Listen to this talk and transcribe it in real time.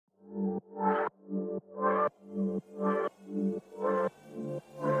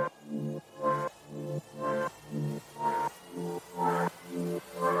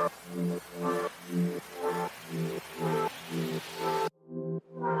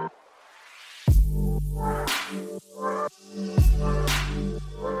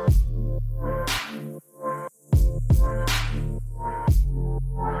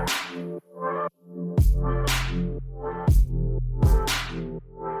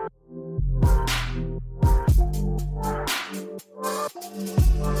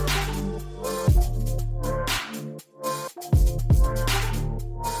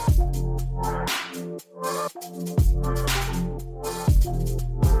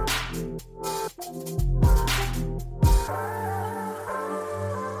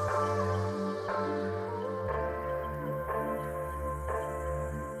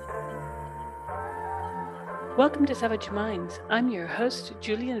Welcome to Savage Minds. I'm your host,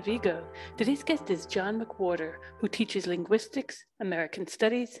 Julian Vigo. Today's guest is John McWhorter, who teaches linguistics, American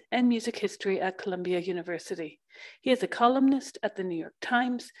studies, and music history at Columbia University. He is a columnist at the New York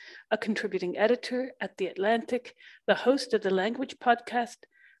Times, a contributing editor at The Atlantic, the host of the language podcast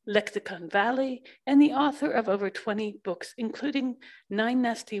Lexicon Valley, and the author of over 20 books, including Nine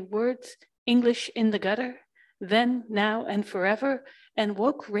Nasty Words, English in the Gutter, Then, Now, and Forever, and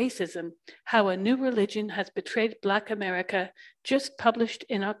Woke Racism, How a New Religion Has Betrayed Black America, just published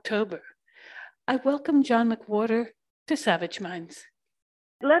in October. I welcome John McWhorter to Savage Minds.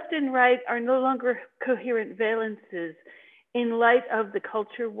 Left and right are no longer coherent valences in light of the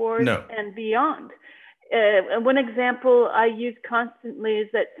culture wars and beyond. One example I use constantly is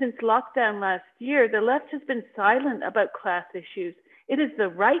that since lockdown last year, the left has been silent about class issues. It is the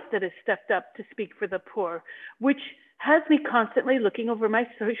right that has stepped up to speak for the poor, which has me constantly looking over my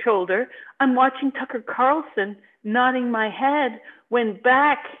shoulder. I'm watching Tucker Carlson nodding my head when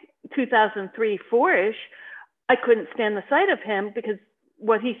back 2003, 4-ish, I couldn't stand the sight of him because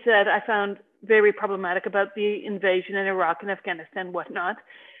what he said I found very problematic about the invasion in Iraq and Afghanistan, whatnot.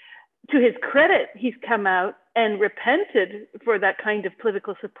 To his credit, he's come out and repented for that kind of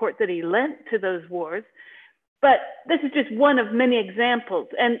political support that he lent to those wars. But this is just one of many examples.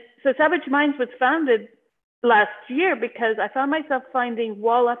 And so Savage Minds was founded last year because I found myself finding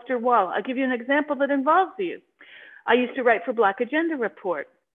wall after wall. I'll give you an example that involves you. I used to write for Black Agenda Report.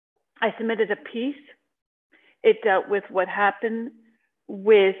 I submitted a piece. It dealt with what happened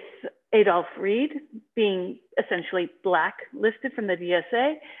with Adolph Reed being essentially blacklisted from the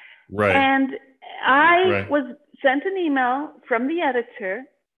DSA. Right. And I was sent an email from the editor,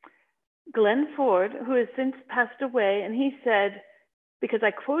 Glenn Ford, who has since passed away, and he said, because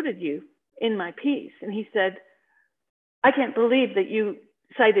I quoted you in my piece, and he said, I can't believe that you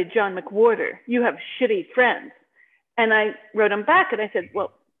cited John McWhorter. You have shitty friends. And I wrote him back and I said,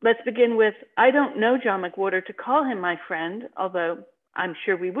 well, let's begin with, I don't know John McWhorter to call him my friend, although I'm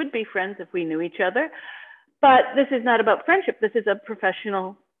sure we would be friends if we knew each other. But this is not about friendship. This is a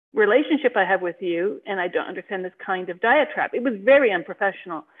professional relationship I have with you, and I don't understand this kind of diatribe. It was very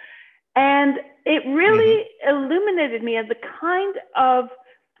unprofessional. And it really illuminated me as the kind of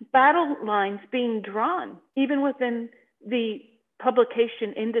battle lines being drawn, even within the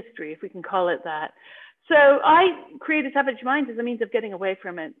publication industry, if we can call it that. So I created Savage Minds as a means of getting away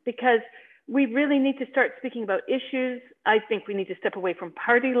from it, because we really need to start speaking about issues. I think we need to step away from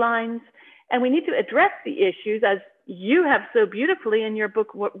party lines, and we need to address the issues, as you have so beautifully in your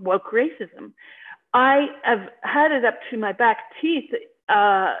book, Woke Racism. I have had it up to my back teeth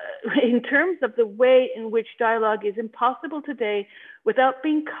in terms of the way in which dialogue is impossible today without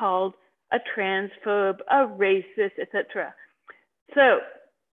being called a transphobe, a racist, etc. So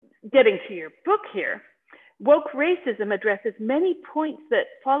getting to your book here, Woke Racism addresses many points that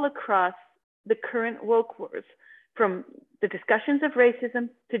fall across the current woke wars, from the discussions of racism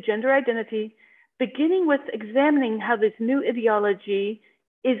to gender identity, beginning with examining how this new ideology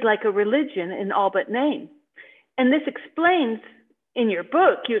is like a religion in all but name. And this explains, in your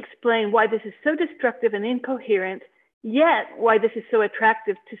book, you explain why this is so destructive and incoherent, yet why this is so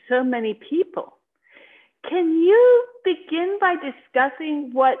attractive to so many people. Can you begin by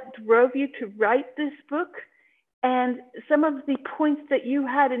discussing what drove you to write this book and some of the points that you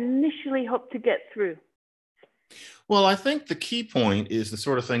had initially hoped to get through? Well, I think the key point is the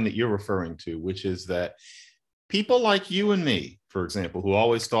sort of thing that you're referring to, which is that people like you and me, for example, who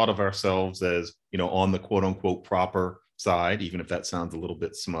always thought of ourselves as, on the quote unquote proper side, even if that sounds a little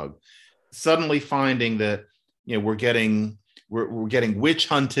bit smug, suddenly finding that, we're getting witch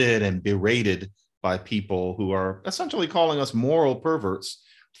hunted and berated by people who are essentially calling us moral perverts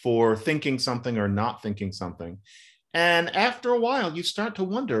for thinking something or not thinking something. And after a while, you start to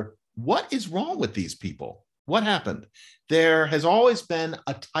wonder, what is wrong with these people? What happened? There has always been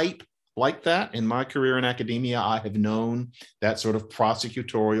a type like that. In my career in academia, I have known that sort of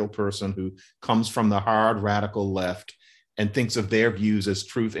prosecutorial person who comes from the hard radical left and thinks of their views as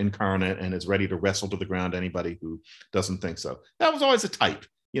truth incarnate and is ready to wrestle to the ground anybody who doesn't think so. That was always a type,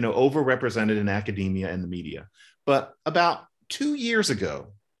 overrepresented in academia and the media. But about 2 years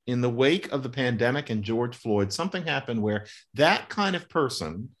ago, in the wake of the pandemic and George Floyd, something happened where that kind of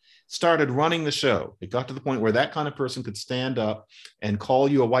person started running the show. It got to the point where that kind of person could stand up and call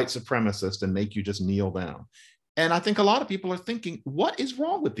you a white supremacist and make you just kneel down. And I think a lot of people are thinking, what is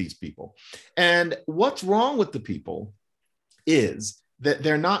wrong with these people? And what's wrong with the people is that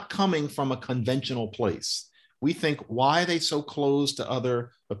they're not coming from a conventional place. We think, why are they so closed to other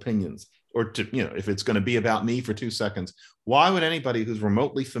opinions? Or to, if it's going to be about me for 2 seconds, why would anybody who's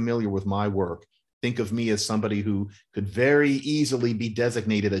remotely familiar with my work think of me as somebody who could very easily be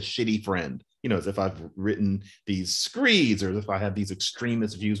designated a shitty friend, as if I've written these screeds or as if I have these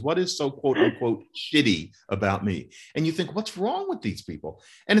extremist views. What is so quote unquote shitty about me? And you think, what's wrong with these people?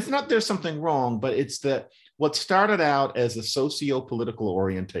 And it's not there's something wrong, but it's that what started out as a socio-political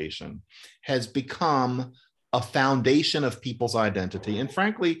orientation has become a foundation of people's identity, and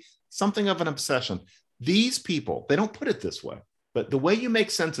frankly, something of an obsession. These people, they don't put it this way, but the way you make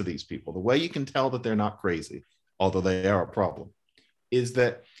sense of these people, the way you can tell that they're not crazy, although they are a problem, is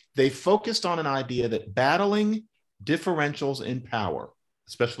that they focused on an idea that battling differentials in power,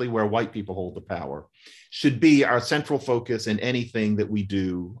 especially where white people hold the power, should be our central focus in anything that we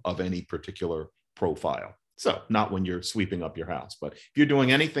do of any particular profile. So not when you're sweeping up your house, but if you're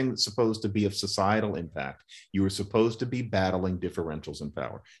doing anything that's supposed to be of societal impact, you are supposed to be battling differentials in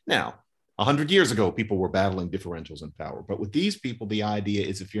power. Now, 100 years ago, people were battling differentials in power. But with these people, the idea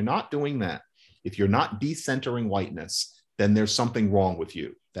is if you're not doing that, if you're not decentering whiteness, then there's something wrong with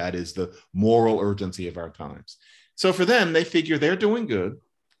you. That is the moral urgency of our times. So for them, they figure they're doing good.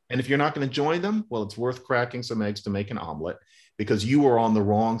 And if you're not going to join them, well, it's worth cracking some eggs to make an omelet because you are on the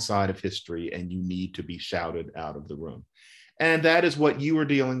wrong side of history and you need to be shouted out of the room. And that is what you are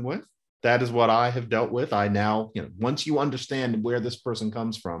dealing with. That is what I have dealt with. I now, once you understand where this person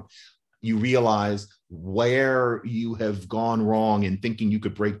comes from, you realize where you have gone wrong in thinking you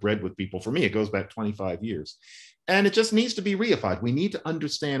could break bread with people. For me, it goes back 25 years. And it just needs to be reified. We need to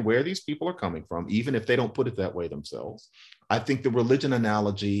understand where these people are coming from, even if they don't put it that way themselves. I think the religion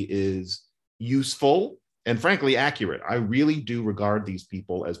analogy is useful and frankly accurate. I really do regard these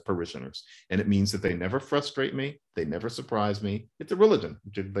people as parishioners. And it means that they never frustrate me. They never surprise me. It's a religion.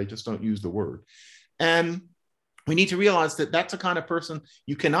 They just don't use the word. And we need to realize that that's a kind of person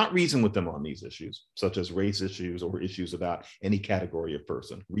you cannot reason with them on these issues, such as race issues or issues about any category of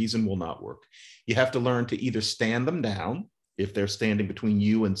person. Reason will not work. You have to learn to either stand them down if they're standing between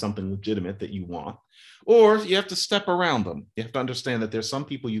you and something legitimate that you want, or you have to step around them. You have to understand that there's some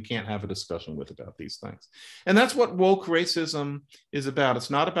people you can't have a discussion with about these things. And that's what woke racism is about. It's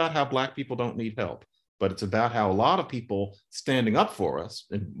not about how Black people don't need help, but it's about how a lot of people standing up for us,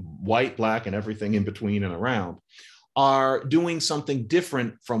 and white, Black, and everything in between and around, are doing something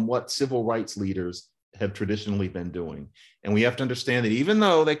different from what civil rights leaders have traditionally been doing. And we have to understand that even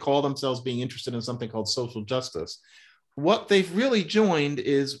though they call themselves being interested in something called social justice, what they've really joined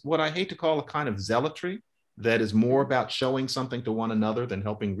is what I hate to call a kind of zealotry that is more about showing something to one another than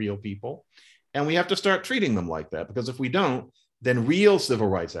helping real people. And we have to start treating them like that, because if we don't, then real civil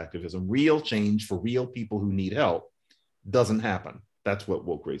rights activism, real change for real people who need help doesn't happen. That's what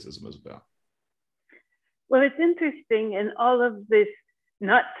woke racism is about. Well, it's interesting in all of this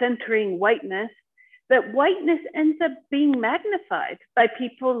not centering whiteness, that whiteness ends up being magnified by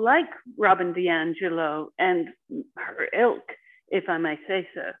people like Robin DiAngelo and her ilk, if I may say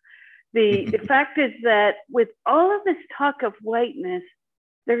so. The fact is that with all of this talk of whiteness,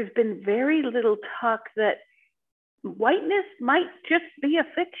 there's been very little talk that whiteness might just be a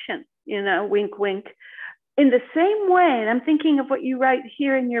fiction, wink, wink. In the same way, and I'm thinking of what you write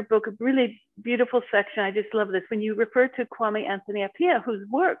here in your book, a really beautiful section. I just love this. When you refer to Kwame Anthony Appiah, whose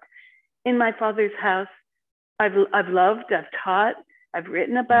work in my father's house I've loved, I've taught, I've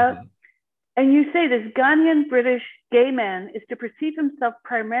written about. And you say this Ghanaian British gay man is to perceive himself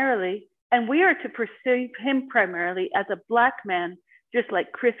primarily, and we are to perceive him primarily as a Black man, just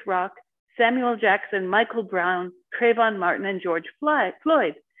like Chris Rock, Samuel Jackson, Michael Brown, Trayvon Martin, and George Floyd,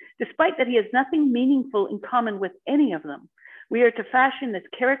 despite that he has nothing meaningful in common with any of them. We are to fashion this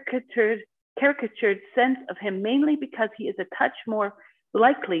caricatured sense of him mainly because he is a touch more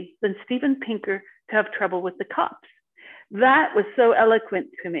likely than Steven Pinker to have trouble with the cops. That was so eloquent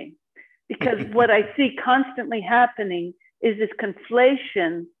to me, because what I see constantly happening is this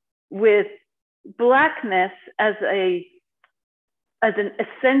conflation with Blackness as an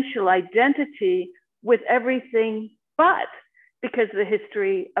essential identity with everything but, because the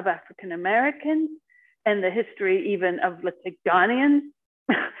history of African Americans and the history even of, let's say, Ghanaians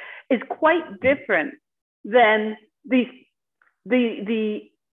is quite different than the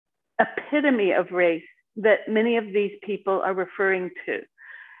epitome of race that many of these people are referring to.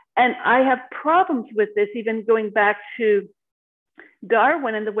 And I have problems with this, even going back to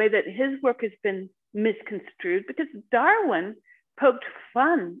Darwin and the way that his work has been misconstrued, because Darwin poked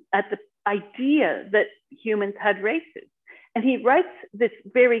fun at the idea that humans had races. And he writes this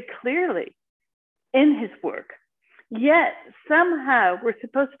very clearly in his work. Yet somehow we're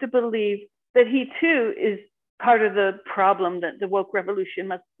supposed to believe that he too is part of the problem, that the woke revolution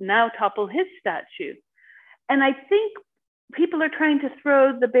must now topple his statue. And I think people are trying to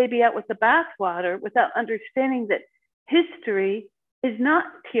throw the baby out with the bathwater without understanding that history is not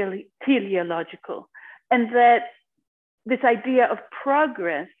teleological, and that this idea of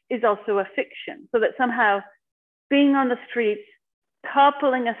progress is also a fiction. So that somehow being on the streets,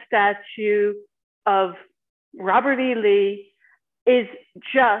 toppling a statue of Robert E. Lee is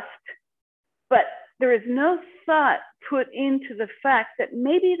just, but there is no thought put into the fact that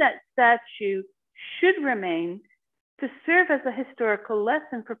maybe that statue should remain to serve as a historical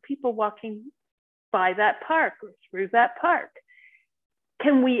lesson for people walking by that park or through that park.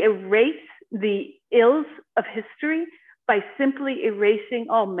 Can we erase the ills of history by simply erasing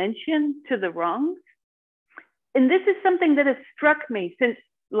all mention to the wrongs? And this is something that has struck me since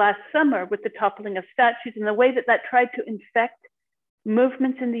last summer with the toppling of statues and the way that that tried to infect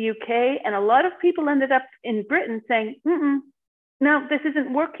movements in the UK. And a lot of people ended up in Britain saying, no, this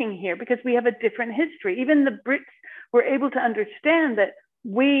isn't working here because we have a different history. Even the Brits were able to understand that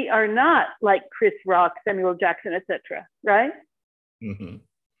we are not like Chris Rock, Samuel Jackson, etc. Right? Mm-hmm.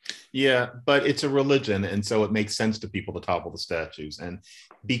 Yeah, but it's a religion, and so it makes sense to people to topple the statues. And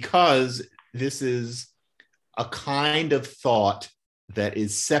because this is a kind of thought that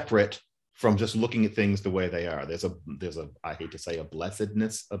is separate from just looking at things the way they are. There's a, I hate to say, a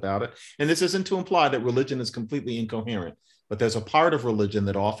blessedness about it. And this isn't to imply that religion is completely incoherent, but there's a part of religion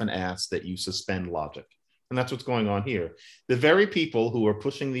that often asks that you suspend logic. And that's what's going on here. The very people who are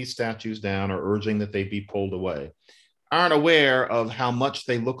pushing these statues down or urging that they be pulled away aren't aware of how much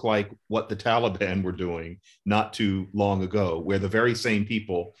they look like what the Taliban were doing not too long ago, where the very same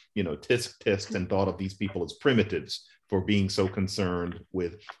people, tisk and thought of these people as primitives for being so concerned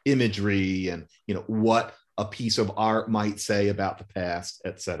with imagery and, what a piece of art might say about the past,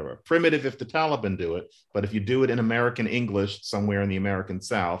 et cetera. Primitive if the Taliban do it, but if you do it in American English somewhere in the American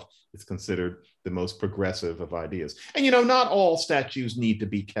South, it's considered the most progressive of ideas. And, not all statues need to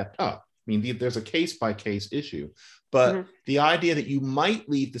be kept up. I mean, there's a case-by-case issue, but the idea that you might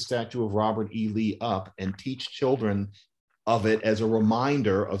leave the statue of Robert E. Lee up and teach children of it as a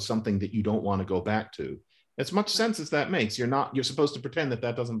reminder of something that you don't want to go back to, as much sense as that makes, you're supposed to pretend that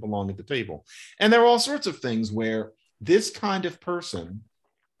that doesn't belong at the table. And there are all sorts of things where this kind of person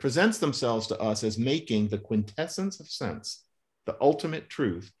presents themselves to us as making the quintessence of sense, the ultimate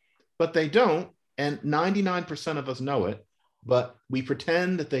truth, but they don't, and 99% of us know it, but we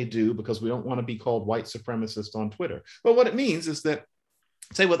pretend that they do because we don't want to be called white supremacist on Twitter. But what it means is that,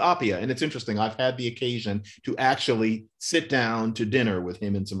 say with Appiah, and it's interesting, I've had the occasion to actually sit down to dinner with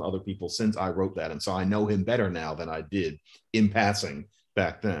him and some other people since I wrote that. And so I know him better now than I did in passing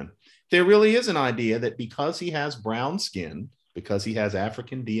back then. There really is an idea that because he has brown skin, because he has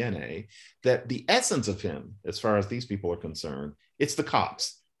African DNA, that the essence of him, as far as these people are concerned, it's the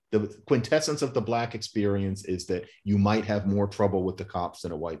cops. The quintessence of the Black experience is that you might have more trouble with the cops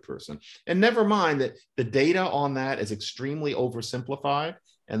than a white person. And never mind that the data on that is extremely oversimplified.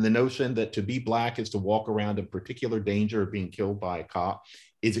 And the notion that to be Black is to walk around in particular danger of being killed by a cop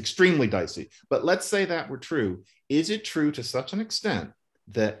is extremely dicey. But let's say that were true. Is it true to such an extent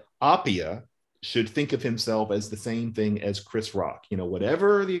that Appiah should think of himself as the same thing as Chris Rock?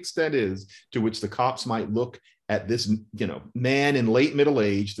 Whatever the extent is to which the cops might look at this, man in late middle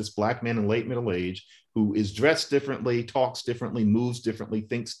age, this Black man in late middle age, who is dressed differently, talks differently, moves differently,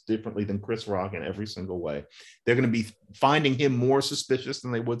 thinks differently than Chris Rock in every single way. They're going to be finding him more suspicious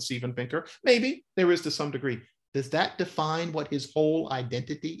than they would Steven Pinker. Maybe there is to some degree. Does that define what his whole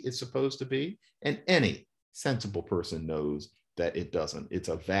identity is supposed to be? And any sensible person knows that it doesn't. It's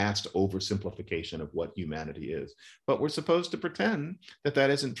a vast oversimplification of what humanity is. But we're supposed to pretend that that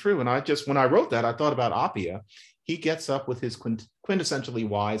isn't true. And when I wrote that, I thought about Appiah. He gets up with his quintessentially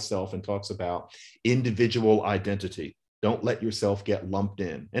wise self and talks about individual identity. Don't let yourself get lumped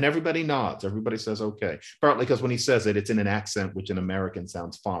in. And everybody nods. Everybody says, okay. Partly because when he says it, it's in an accent which in American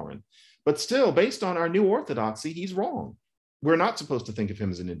sounds foreign. But still, based on our new orthodoxy, he's wrong. We're not supposed to think of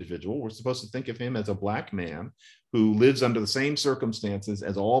him as an individual. We're supposed to think of him as a Black man who lives under the same circumstances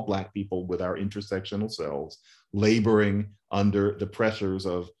as all Black people with our intersectional selves, laboring under the pressures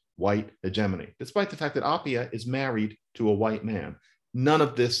of white hegemony, despite the fact that Appiah is married to a white man. None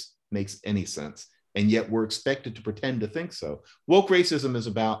of this makes any sense. And yet we're expected to pretend to think so. Woke racism is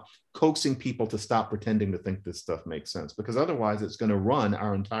about coaxing people to stop pretending to think this stuff makes sense, because otherwise it's going to run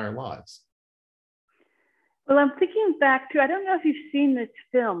our entire lives. Well, I'm thinking back to, I don't know if you've seen this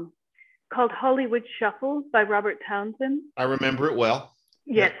film called Hollywood Shuffle by Robert Townsend. I remember it well.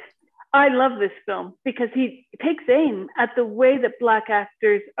 Yes. I love this film because he takes aim at the way that Black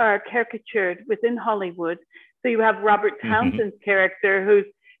actors are caricatured within Hollywood. So you have Robert Townsend's character who's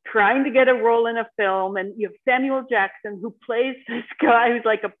trying to get a role in a film. And you have Samuel Jackson, who plays this guy who's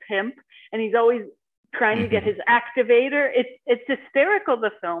like a pimp, and he's always trying to get his activator. It's hysterical,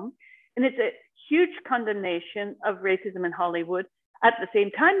 the film. And it's a huge condemnation of racism in Hollywood. At the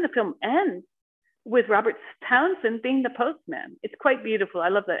same time, the film ends with Robert Townsend being the postman. It's quite beautiful. I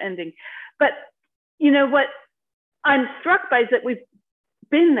love that ending. But you know what I'm struck by is that we've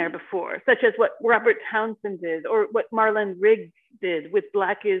been there before, such as what Robert Townsend did, or what Marlon Riggs did with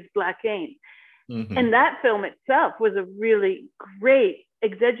Black Is, Black Ain't. And that film itself was a really great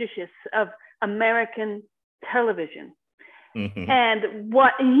exegesis of American television. And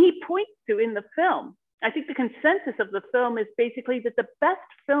what he points to in the film, I think the consensus of the film is basically that the best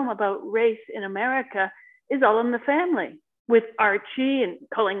film about race in America is All in the Family, with Archie and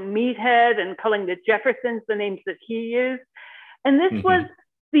calling Meathead and calling the Jeffersons the names that he used. And this was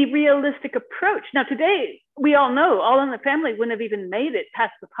the realistic approach. Now, today, we all know All in the Family wouldn't have even made it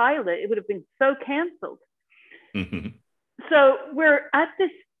past the pilot. It would have been so canceled. So we're at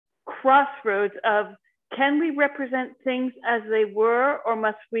this crossroads of, can we represent things as they were, or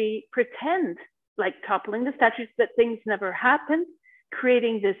must we pretend, like toppling the statues, that things never happened,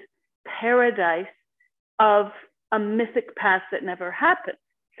 creating this paradise of a mythic past that never happened?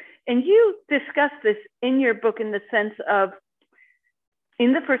 And you discuss this in your book in the sense of,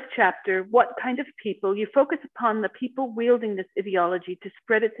 in the first chapter, what kind of people, you focus upon the people wielding this ideology to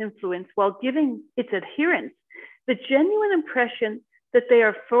spread its influence while giving its adherents the genuine impression that they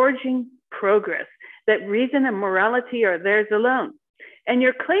are forging progress, that reason and morality are theirs alone. And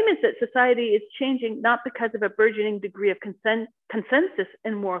your claim is that society is changing not because of a burgeoning degree of consensus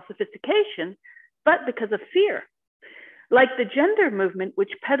and moral sophistication, but because of fear. Like the gender movement,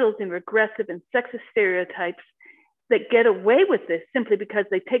 which peddles in regressive and sexist stereotypes that get away with this simply because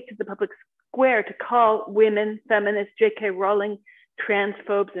they take to the public square to call women, feminists, J.K. Rowling,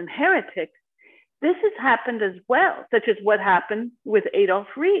 transphobes, and heretics, this has happened as well, such as what happened with Adolph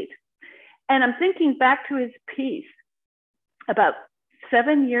Reed. And I'm thinking back to his piece about 6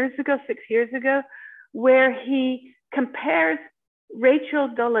 years ago, where he compares Rachel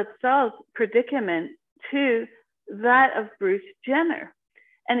Dolezal's predicament to that of Bruce Jenner.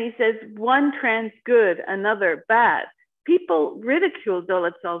 And he says, one trans good, another bad. People ridiculed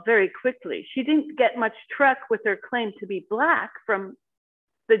Dolezal very quickly. She didn't get much truck with her claim to be Black from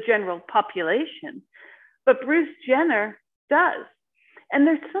the general population, but Bruce Jenner does. And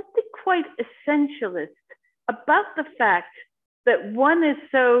there's something quite essentialist about the fact that one is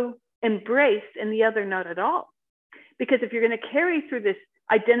so embraced and the other not at all. Because if you're going to carry through this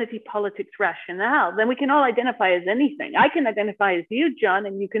identity politics rationale, then we can all identify as anything. I can identify as you, John,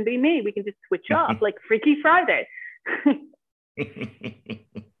 and you can be me. We can just switch off like Freaky Friday.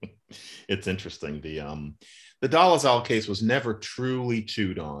 It's interesting. The Dolezal case was never truly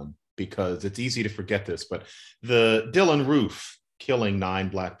chewed on, because it's easy to forget this, but the Dylann Roof killing 9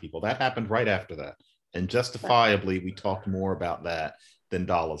 Black people, that happened right after that. And justifiably, we talked more about that than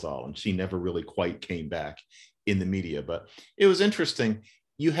Dolezal, and she never really quite came back in the media. But it was interesting.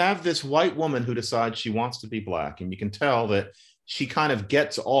 You have this white woman who decides she wants to be Black, and you can tell that she kind of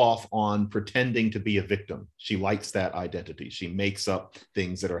gets off on pretending to be a victim. She likes that identity. She makes up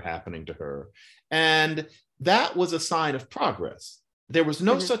things that are happening to her. And that was a sign of progress. There was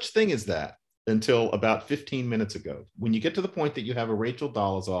no such thing as that until about 15 minutes ago. When you get to the point that you have a Rachel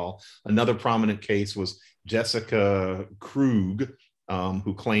Dolezal, another prominent case was Jessica Krug,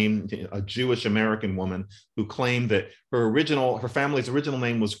 who claimed, a Jewish American woman who claimed that her family's original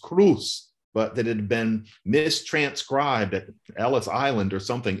name was Cruz, but that it had been mistranscribed at Ellis Island or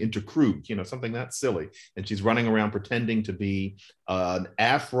something into Krug, something that silly. And she's running around pretending to be an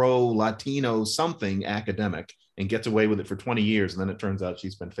Afro-Latino something academic and gets away with it for 20 years. And then it turns out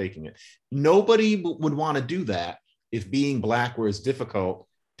she's been faking it. Nobody would want to do that if being Black were as difficult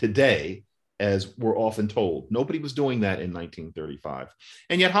today as we're often told. Nobody was doing that in 1935.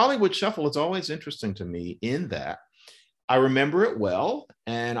 And yet Hollywood Shuffle is always interesting to me in that I remember it well.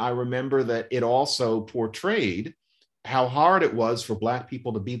 And I remember that it also portrayed how hard it was for Black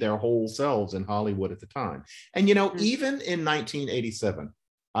people to be their whole selves in Hollywood at the time. And, even in 1987,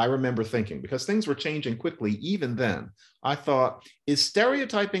 I remember thinking, because things were changing quickly, even then, I thought, is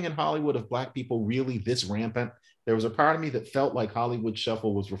stereotyping in Hollywood of Black people really this rampant? There was a part of me that felt like Hollywood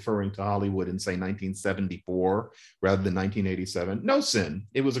Shuffle was referring to Hollywood in, say, 1974 rather than 1987. No sin.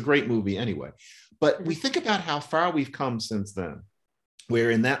 It was a great movie anyway. But we think about how far we've come since then, where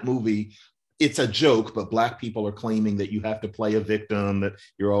in that movie, it's a joke, but Black people are claiming that you have to play a victim, that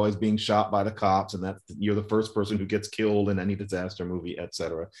you're always being shot by the cops, and that you're the first person who gets killed in any disaster movie, et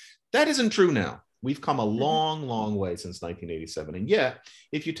cetera. That isn't true now. We've come a long, long way since 1987. And yet,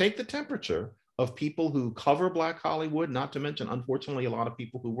 if you take the temperature of people who cover Black Hollywood, not to mention, unfortunately, a lot of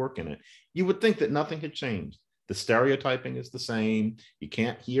people who work in it, you would think that nothing had changed. The stereotyping is the same. You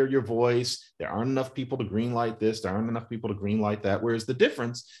can't hear your voice. There aren't enough people to greenlight this. There aren't enough people to greenlight that. Whereas the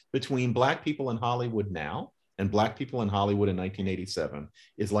difference between Black people in Hollywood now and Black people in Hollywood in 1987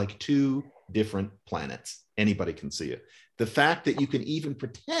 is like two different planets. Anybody can see it. The fact that you can even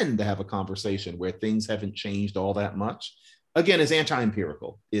pretend to have a conversation where things haven't changed all that much, again, is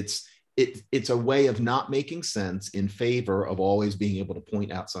anti-empirical. It's a way of not making sense in favor of always being able to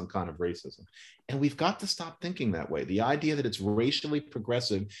point out some kind of racism. And we've got to stop thinking that way. The idea that it's racially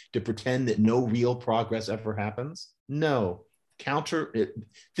progressive to pretend that no real progress ever happens, no.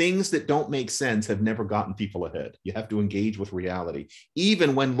 Things that don't make sense have never gotten people ahead. You have to engage with reality,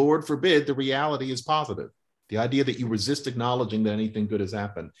 even when, Lord forbid, the reality is positive. The idea that you resist acknowledging that anything good has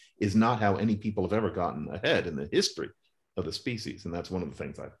happened is not how any people have ever gotten ahead in the history of the species. And that's one of the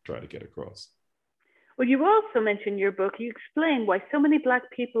things I try to get across. Well, you also mentioned in your book, you explain why so many Black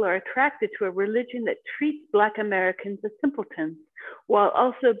people are attracted to a religion that treats Black Americans as simpletons, while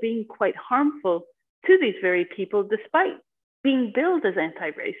also being quite harmful to these very people, despite being billed as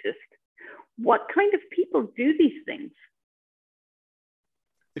anti-racist. What kind of people do these things?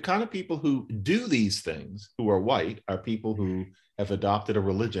 The kind of people who do these things, who are white, are people who have adopted a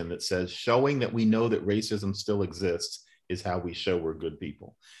religion that says showing that we know that racism still exists is how we show we're good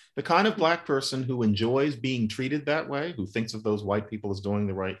people. The kind of Black person who enjoys being treated that way, who thinks of those white people as doing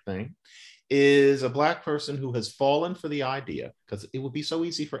the right thing, is a Black person who has fallen for the idea, because it would be so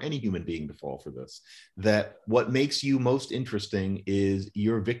easy for any human being to fall for this, that what makes you most interesting is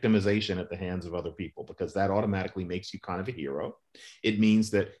your victimization at the hands of other people, because that automatically makes you kind of a hero. It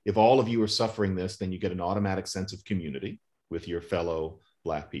means that if all of you are suffering this, then you get an automatic sense of community with your fellow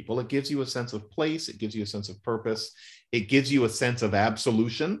Black people. It gives you a sense of place. It gives you a sense of purpose. It gives you a sense of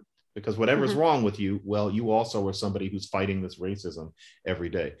absolution, because whatever's wrong with you, well, you also are somebody who's fighting this racism every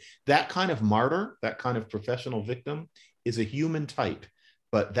day. That kind of martyr, that kind of professional victim is a human type,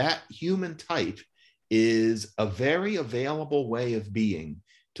 but that human type is a very available way of being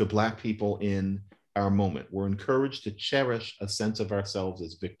to Black people in our moment. We're encouraged to cherish a sense of ourselves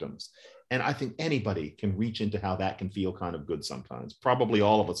as victims. And I think anybody can reach into how that can feel kind of good sometimes. Probably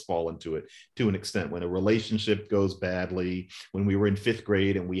all of us fall into it to an extent. When a relationship goes badly, when we were in 5th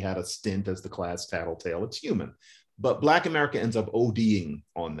grade and we had a stint as the class tattletale, it's human. But Black America ends up ODing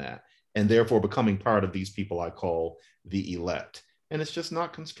on that and therefore becoming part of these people I call the elect. And it's just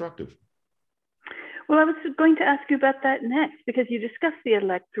not constructive. Well, I was going to ask you about that next, because you discuss the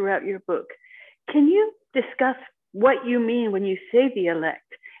elect throughout your book. Can you discuss what you mean when you say the elect?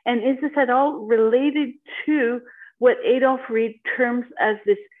 And is this at all related to what Adolph Reed terms as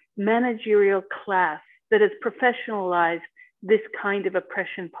this managerial class that has professionalized this kind of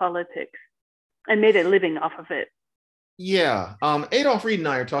oppression politics and made a living off of it? Yeah, Adolph Reed and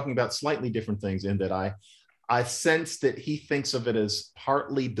I are talking about slightly different things, in that I sense that he thinks of it as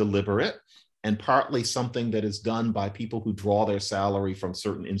partly deliberate and partly something that is done by people who draw their salary from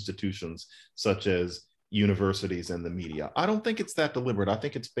certain institutions, such as universities and the media. I don't think it's that deliberate. I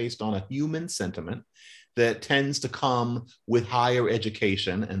think it's based on a human sentiment that tends to come with higher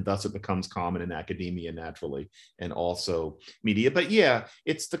education, and thus it becomes common in academia naturally, and also media. But yeah,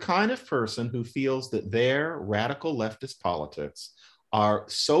 it's the kind of person who feels that their radical leftist politics are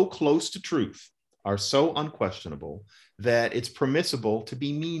so close to truth, are so unquestionable, that it's permissible to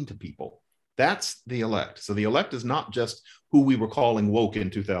be mean to people. That's the elect. So the elect is not just who we were calling woke in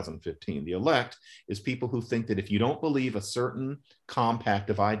 2015. The elect is people who think that if you don't believe a certain compact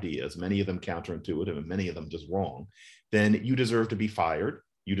of ideas, many of them counterintuitive and many of them just wrong, then you deserve to be fired.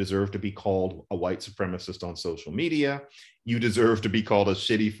 You deserve to be called a white supremacist on social media. You deserve to be called a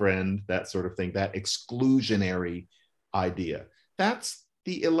shitty friend, that sort of thing, that exclusionary idea. That's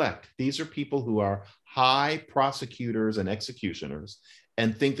the elect. These are people who are high prosecutors and executioners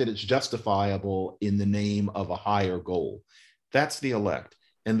and think that it's justifiable in the name of a higher goal. That's the elect.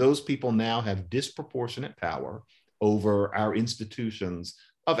 And those people now have disproportionate power over our institutions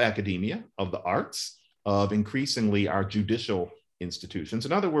of academia, of the arts, of increasingly our judicial institutions.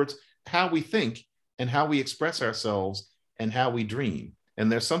 In other words, how we think and how we express ourselves and how we dream.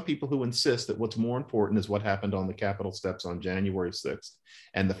 And there's some people who insist that what's more important is what happened on the Capitol steps on January 6th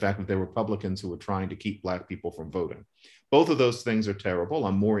and the fact that there were Republicans who were trying to keep Black people from voting. Both of those things are terrible.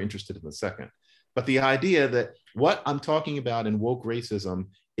 I'm more interested in the second. But the idea that what I'm talking about in woke racism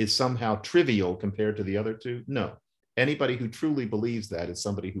is somehow trivial compared to the other two, no. Anybody who truly believes that is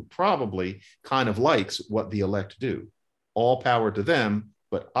somebody who probably kind of likes what the elect do. All power to them.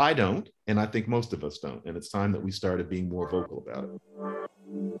 but I don't, and I think most of us don't. And it's time that we started being more vocal about it.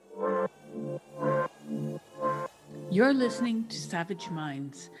 You're listening to Savage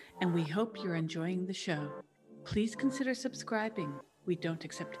Minds, and we hope you're enjoying the show. Please consider subscribing. We don't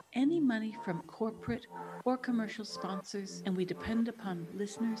accept any money from corporate or commercial sponsors, and we depend upon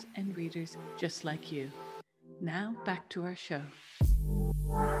listeners and readers just like you. Now, back to our show.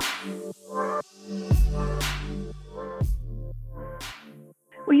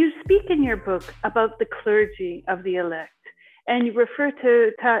 Well, you speak in your book about the clergy of the elect, and you refer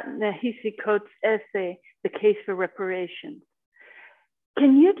to Ta-Nehisi Coates' essay, The Case for Reparations.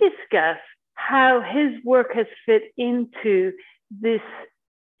 Can you discuss how his work has fit into this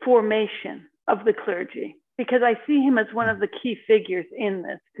formation of the clergy? Because I see him as one of the key figures in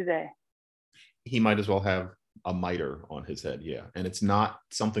this today. He might as well have a mitre on his head, yeah. And it's not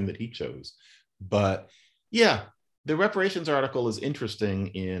something that he chose. But yeah, the reparations article is interesting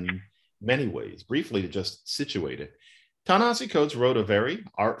in many ways. Briefly, to just situate it, Ta-Nehisi Coates wrote a very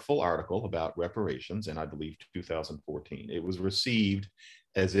artful article about reparations in, I believe, 2014. It was received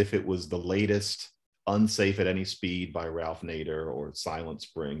as if it was the latest Unsafe at Any Speed by Ralph Nader or Silent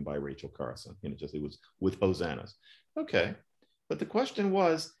Spring by Rachel Carson. It was with hosannas. Okay, but the question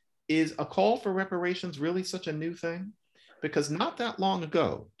was, is a call for reparations really such a new thing? Because not that long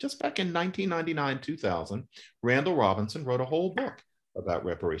ago, just back in 1999, 2000, Randall Robinson wrote a whole book about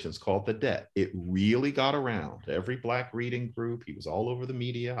reparations called The Debt. It really got around every Black reading group. He was all over the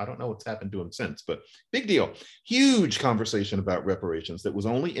media. I don't know what's happened to him since, but big deal. Huge conversation about reparations that was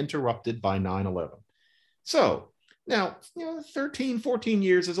only interrupted by 9/11. So now, 13, 14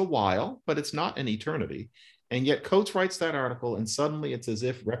 years is a while, but it's not an eternity. And yet Coates writes that article and suddenly it's as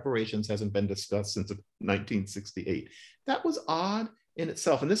if reparations hasn't been discussed since 1968. That was odd in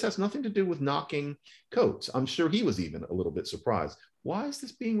itself. And this has nothing to do with knocking Coates. I'm sure he was even a little bit surprised. Why is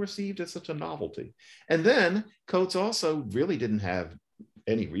this being received as such a novelty? And then Coates also really didn't have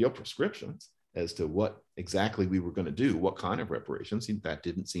any real prescriptions as to what exactly we were going to do, what kind of reparations. That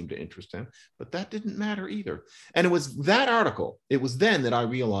didn't seem to interest him, but that didn't matter either. And it was that article, it was then that I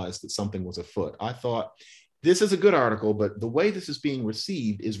realized that something was afoot. I thought, this is a good article, but the way this is being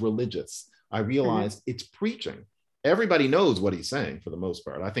received is religious. I realized it's preaching. Everybody knows what he's saying for the most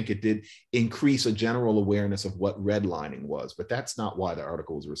part. I think it did increase a general awareness of what redlining was, but that's not why the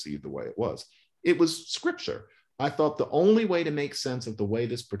article was received the way it was. It was scripture. I thought the only way to make sense of the way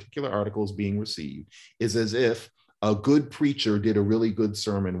this particular article is being received is as if a good preacher did a really good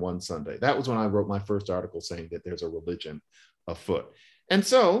sermon one Sunday. That was when I wrote my first article saying that there's a religion afoot. And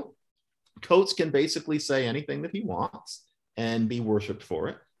so Coates can basically say anything that he wants and be worshiped for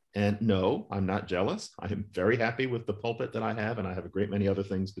it. And no, I'm not jealous. I am very happy with the pulpit that I have, and I have a great many other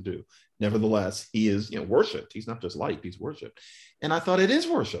things to do. Nevertheless, he is, worshiped. He's not just liked, he's worshiped. And I thought it is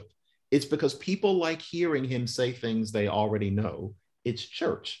worship. It's because people like hearing him say things they already know. It's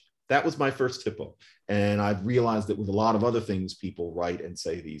church. That was my first tipple. And I've realized that with a lot of other things people write and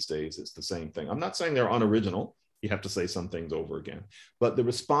say these days, it's the same thing. I'm not saying they're unoriginal. You have to say some things over again. But the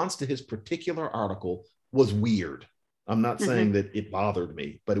response to his particular article was weird. I'm not saying that it bothered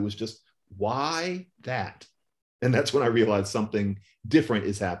me, but it was just, why that? And that's when I realized something different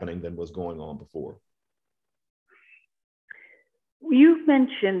is happening than was going on before. You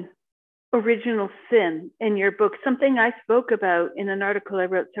mentioned original sin in your book, something I spoke about in an article I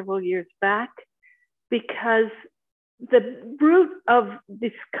wrote several years back, because the root of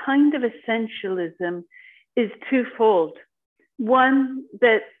this kind of essentialism is twofold. One,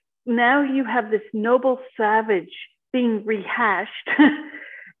 that now you have this noble savage being rehashed,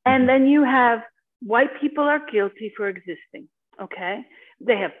 and then you have white people are guilty for existing, okay?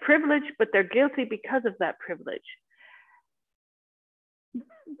 They have privilege, but they're guilty because of that privilege.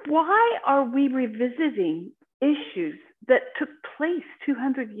 Why are we revisiting issues that took place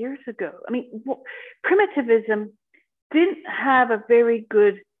 200 years ago? I mean, primitivism didn't have a very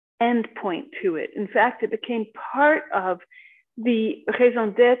good endpoint to it. In fact, it became part of the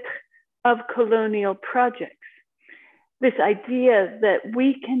raison d'etre of colonial projects. This idea that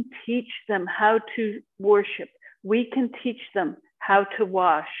we can teach them how to worship, we can teach them how to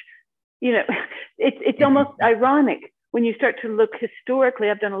wash. It's almost ironic when you start to look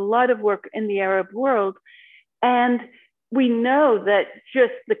historically. I've done a lot of work in the Arab world, and we know that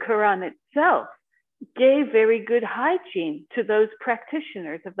just the Quran itself gave very good hygiene to those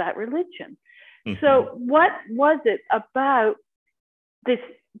practitioners of that religion. Mm-hmm. So what was it about this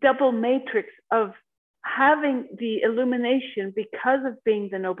double matrix of having the illumination because of being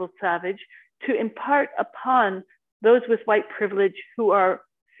the noble savage to impart upon those with white privilege who are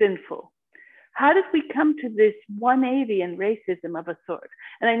sinful? how did we come to this 180 in racism of a sort?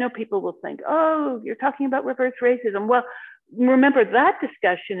 And I know people will think, oh, you're talking about reverse racism. Well, remember that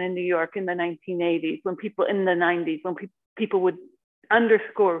discussion in New York in the 1980s, when people in the 90s, when people would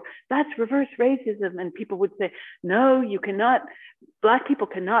underscore that's reverse racism, and people would say, no, you cannot, Black people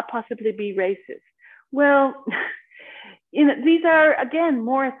cannot possibly be racist. Well, these are, again,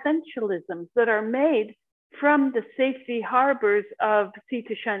 more essentialisms that are made from the safety harbors of sea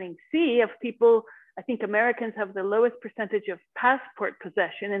to shining sea of people. I think Americans have the lowest percentage of passport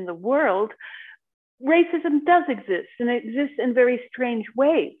possession in the world. Racism does exist, and it exists in very strange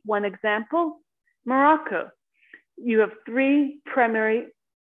ways. One example, Morocco. You have 3 primary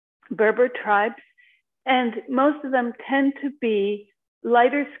Berber tribes, and most of them tend to be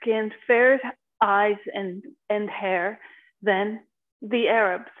lighter skinned, fair eyes and hair than the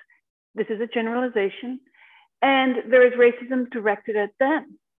Arabs. This is a generalization. And there is racism directed at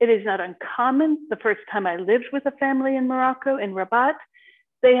them. It is not uncommon. The first time I lived with a family in Morocco, in Rabat,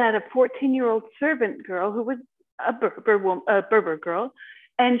 they had a 14-year-old servant girl who was a Berber girl,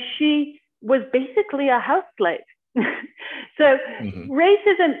 and she was basically a house slave. So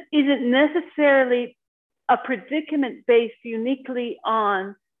racism isn't necessarily a predicament based uniquely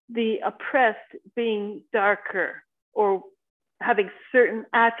on the oppressed being darker or having certain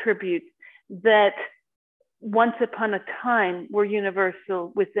attributes that once upon a time were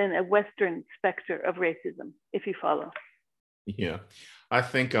universal within a Western specter of racism, if you follow. Yeah, I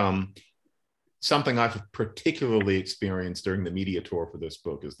think something I've particularly experienced during the media tour for this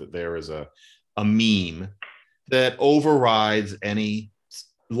book is that there is a meme that overrides any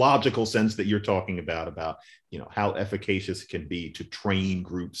logical sense that you're talking about, how efficacious it can be to train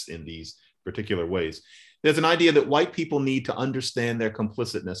groups in these particular ways. There's an idea that white people need to understand their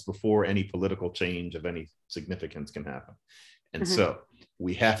complicitness before any political change of any significance can happen. And so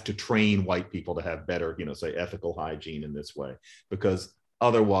we have to train white people to have better, say ethical hygiene in this way, because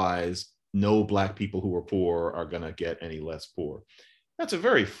otherwise no Black people who are poor are going to get any less poor. That's a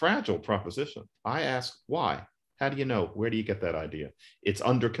very fragile proposition. I ask why? How do you know? Where do you get that idea? It's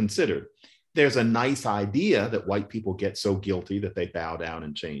under-considered. There's a nice idea that white people get so guilty that they bow down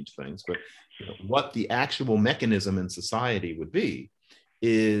and change things. But what the actual mechanism in society would be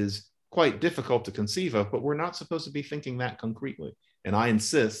is quite difficult to conceive of, but we're not supposed to be thinking that concretely. And I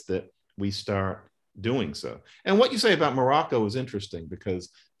insist that we start doing so. And what you say about Morocco is interesting, because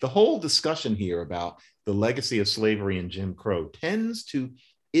the whole discussion here about the legacy of slavery and Jim Crow tends to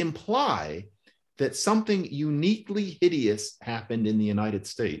imply that something uniquely hideous happened in the United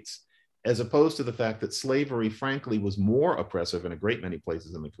States, as opposed to the fact that slavery, frankly, was more oppressive in a great many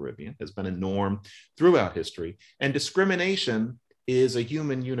places in the Caribbean, has been a norm throughout history, and discrimination is a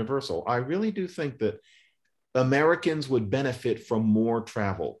human universal. I really do think that Americans would benefit from more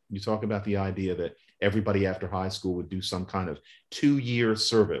travel. You talk about the idea that everybody after high school would do some kind of 2-year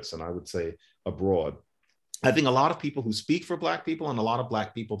service, and I would say abroad. I think a lot of people who speak for Black people and a lot of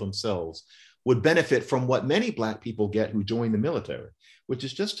Black people themselves would benefit from what many Black people get who join the military, which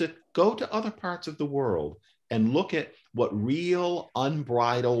is just to go to other parts of the world and look at what real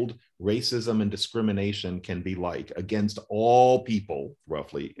unbridled racism and discrimination can be like against all people,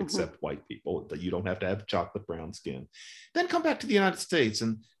 roughly, except white people, that you don't have to have chocolate brown skin. Then come back to the United States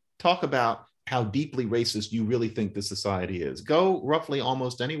and talk about how deeply racist you really think this society is. Go roughly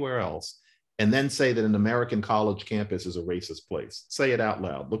almost anywhere else, and then say that an American college campus is a racist place. Say it out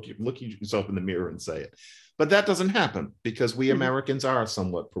loud. Look yourself in the mirror and say it. But that doesn't happen because we Americans are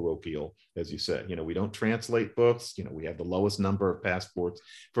somewhat parochial, as you said. We don't translate books. We have the lowest number of passports.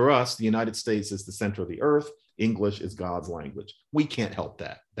 For us, the United States is the center of the earth. English is God's language. We can't help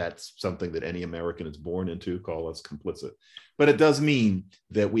that. That's something that any American is born into. Call us complicit. But it does mean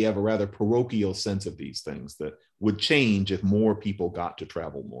that we have a rather parochial sense of these things that would change if more people got to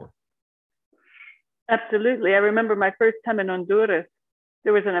travel more. Absolutely. I remember my first time in Honduras,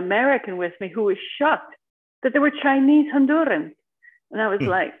 there was an American with me who was shocked that there were Chinese Hondurans. And I was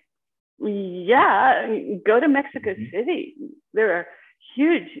like, yeah, go to Mexico City. There are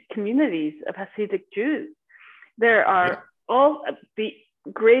huge communities of Hasidic Jews. There are all the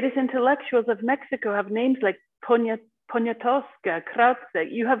greatest intellectuals of Mexico have names like Poniatowska, Krause.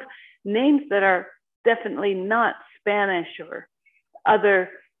 You have names that are definitely not Spanish or other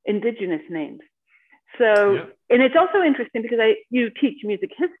indigenous names. So, and it's also interesting because you teach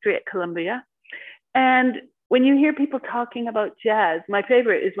music history at Columbia. And when you hear people talking about jazz, my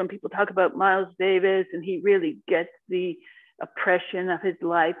favorite is when people talk about Miles Davis and he really gets the oppression of his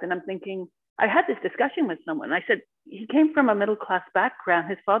life. And I'm thinking, I had this discussion with someone. I said, he came from a middle-class background.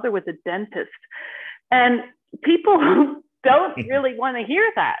 His father was a dentist. And people don't really want to hear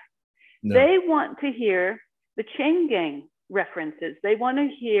that. No. They want to hear the chain gang references. They want to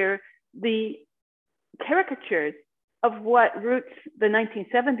hear the caricatures of what Roots, the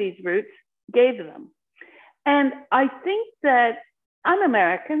 1970s Roots, gave them. And I think that I'm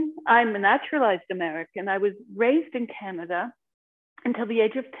American. I'm a naturalized American. I was raised in Canada until the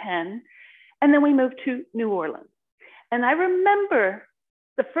age of 10. And then we moved to New Orleans. And I remember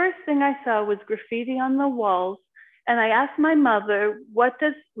the first thing I saw was graffiti on the walls. And I asked my mother, what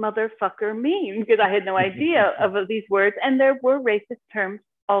does motherfucker mean? Because I had no idea of these words. And there were racist terms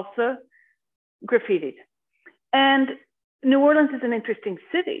also graffitied. And New Orleans is an interesting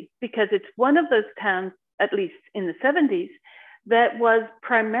city because it's one of those towns, at least in the 70s, that was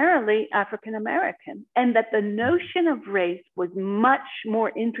primarily African American, and that the notion of race was much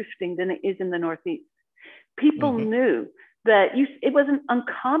more interesting than it is in the Northeast. People knew that it wasn't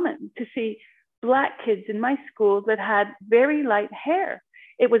uncommon to see Black kids in my school that had very light hair.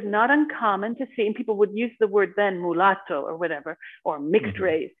 It was not uncommon to see, and people would use the word then mulatto or whatever, or mixed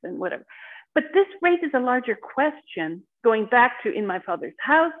race and whatever. But this raises a larger question going back to In My Father's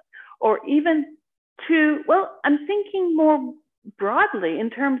House, or even to, well, I'm thinking more broadly in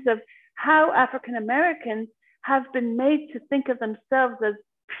terms of how African Americans have been made to think of themselves as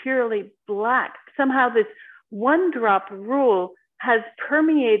purely Black. Somehow this one drop rule has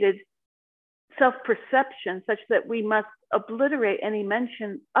permeated self-perception such that we must obliterate any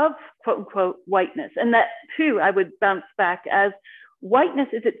mention of quote unquote whiteness. And that too, I would bounce back as whiteness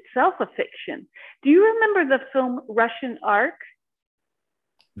is itself a fiction. Do you remember the film Russian Ark?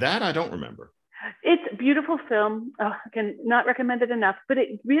 That I don't remember. It's a beautiful film. I can not recommend it enough, but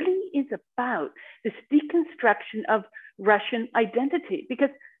it really is about this deconstruction of Russian identity. Because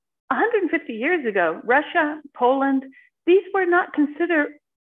 150 years ago, Russia, Poland, these were not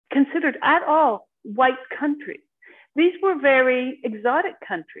considered at all white countries. These were very exotic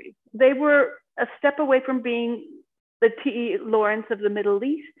countries. They were a step away from being the T.E. Lawrence of the Middle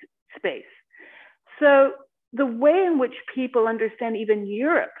East space. So the way in which people understand even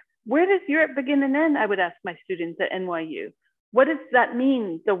Europe, where does Europe begin and end? I would ask my students at NYU. What does that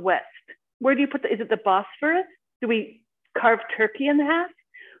mean, the West? Where do you put is it the Bosphorus? Do we carve Turkey in half?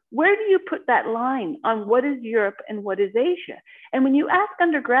 Where do you put that line on what is Europe and what is Asia? And when you ask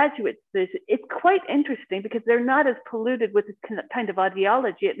undergraduates this, it's quite interesting because they're not as polluted with this kind of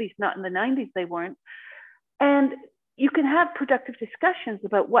ideology, at least not in the 90s they weren't. And you can have productive discussions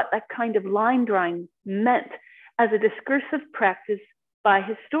about what that kind of line drawing meant as a discursive practice by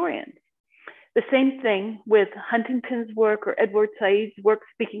historians. The same thing with Huntington's work or Edward Said's work,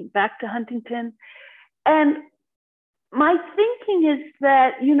 speaking back to Huntington. And my thinking is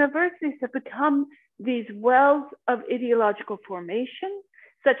that universities have become these wells of ideological formation,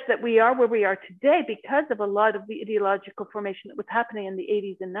 such that we are where we are today because of a lot of the ideological formation that was happening in the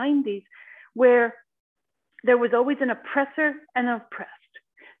 80s and 90s, where there was always an oppressor and an oppressed.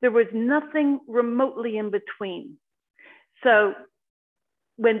 There was nothing remotely in between. So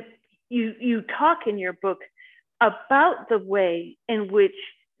when you talk in your book about the way in which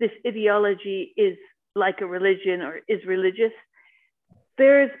this ideology is like a religion or is religious,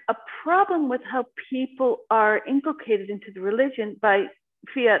 there's a problem with how people are inculcated into the religion by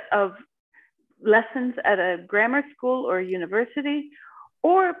fiat of lessons at a grammar school or a university,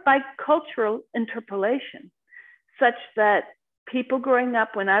 or by cultural interpolation, such that people growing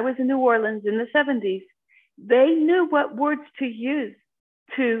up when I was in New Orleans in the 70s, they knew what words to use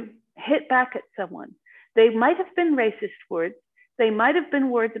to hit back at someone. They might have been racist words. They might have been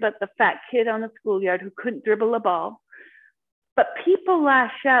words about the fat kid on the schoolyard who couldn't dribble a ball, but people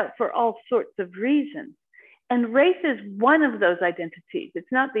lash out for all sorts of reasons. And race is one of those identities.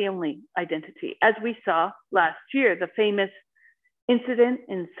 It's not the only identity. As we saw last year, the famous incident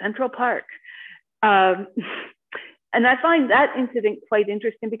in Central Park. And I find that incident quite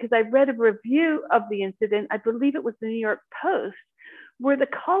interesting because I read a review of the incident, I believe it was the New York Post, where the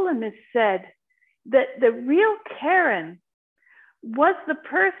columnist said that the real Karen was the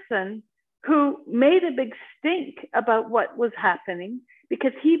person who made a big stink about what was happening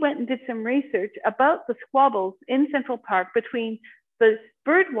because he went and did some research about the squabbles in Central Park between the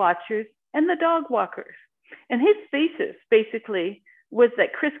bird watchers and the dog walkers. And his thesis basically was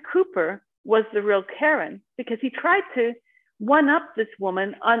that Chris Cooper was the real Karen because he tried to one up this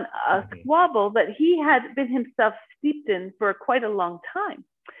woman on a squabble that he had been himself steeped in for quite a long time.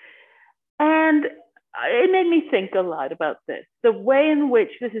 And it made me think a lot about this, the way in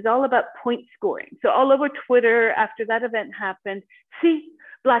which this is all about point scoring. So all over Twitter after that event happened, see,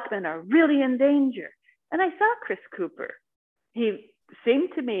 Black men are really in danger. And I saw Chris Cooper. He seemed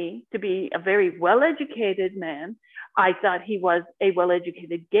to me to be a very well-educated man. I thought he was a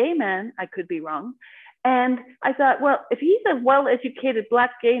well-educated gay man. I could be wrong. And I thought, well, if he's a well-educated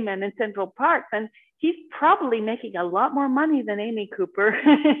Black gay man in Central Park, then he's probably making a lot more money than Amy Cooper.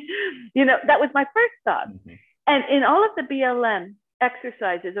 That was my first thought. Mm-hmm. And in all of the BLM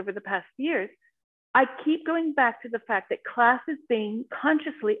exercises over the past years, I keep going back to the fact that class is being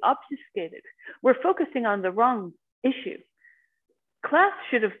consciously obfuscated. We're focusing on the wrong issue. Class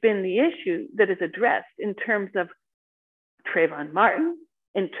should have been the issue that is addressed in terms of Trayvon Martin,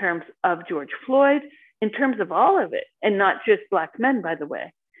 in terms of George Floyd, in terms of all of it, and not just Black men, by the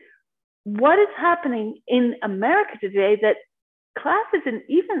way. What is happening in America today that class isn't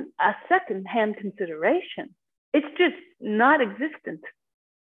even a second-hand consideration? It's just not existent.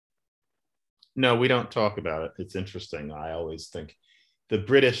 No, we don't talk about it. It's interesting. I always think the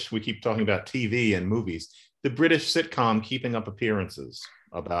British, we keep talking about TV and movies, the British sitcom Keeping Up Appearances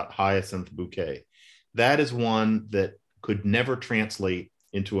about Hyacinth Bouquet. That is one that could never translate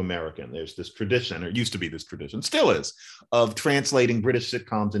into American. There's this tradition, or it used to be this tradition, still is, of translating British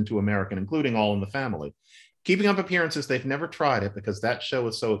sitcoms into American, including All in the Family. Keeping Up Appearances, they've never tried it because that show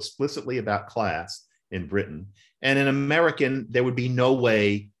is so explicitly about class in Britain. And in American, there would be no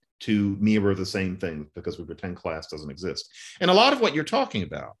way to mirror the same thing because we pretend class doesn't exist. And a lot of what you're talking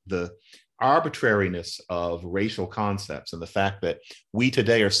about, the arbitrariness of racial concepts and the fact that we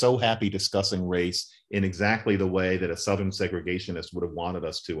today are so happy discussing race in exactly the way that a Southern segregationist would have wanted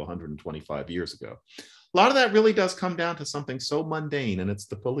us to 125 years ago. A lot of that really does come down to something so mundane, and it's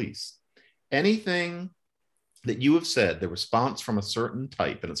the police. Anything that you have said, the response from a certain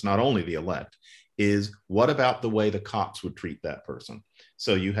type, and it's not only the elect, is what about the way the cops would treat that person?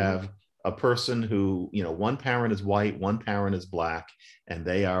 So you have a person who, one parent is white, one parent is Black, and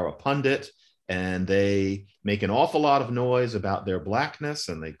they are a pundit, and they make an awful lot of noise about their Blackness,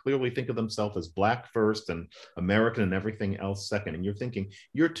 and they clearly think of themselves as Black first and American and everything else second. And you're thinking,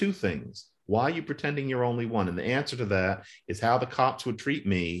 you're two things. Why are you pretending you're only one? And the answer to that is how the cops would treat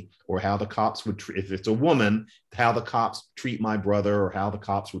me, or how the cops would treat, if it's a woman, how the cops treat my brother, or how the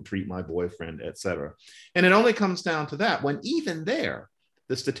cops would treat my boyfriend, etc. And it only comes down to that when even there,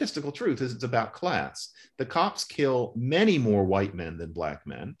 the statistical truth is it's about class. The cops kill many more white men than Black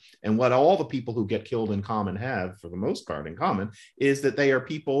men. And what all the people who get killed in common have, for the most part in common, is that they are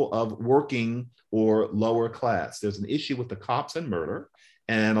people of working or lower class. There's an issue with the cops and murder.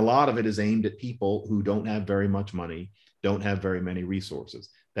 And a lot of it is aimed at people who don't have very much money, don't have very many resources.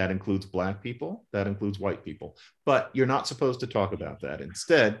 That includes Black people, that includes white people. But you're not supposed to talk about that.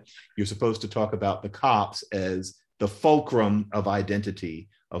 Instead, you're supposed to talk about the cops as the fulcrum of identity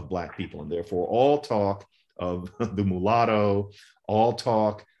of Black people. And therefore, all talk of the mulatto, all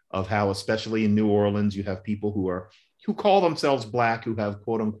talk of how, especially in New Orleans, you have people who call themselves Black, who have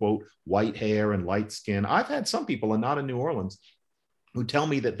quote unquote white hair and light skin. I've had some people, and not in New Orleans, who tell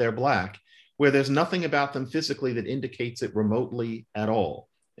me that they're Black, where there's nothing about them physically that indicates it remotely at all.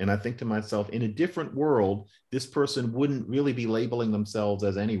 And I think to myself, in a different world, this person wouldn't really be labeling themselves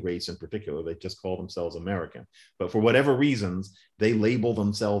as any race in particular. They just call themselves American. But for whatever reasons, they label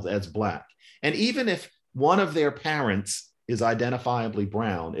themselves as Black. And even if one of their parents is identifiably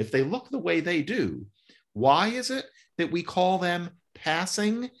brown, if they look the way they do, why is it that we call them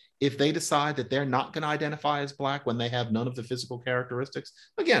passing if they decide that they're not going to identify as Black when they have none of the physical characteristics?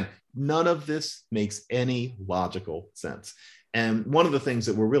 Again, none of this makes any logical sense. And one of the things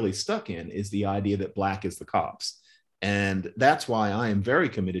that we're really stuck in is the idea that Black is the cops. And that's why I am very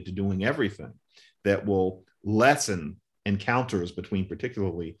committed to doing everything that will lessen encounters between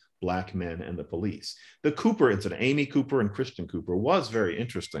particularly Black men and the police. The Cooper incident, Amy Cooper and Christian Cooper, was very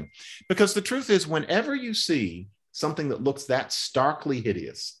interesting because the truth is, whenever you see something that looks that starkly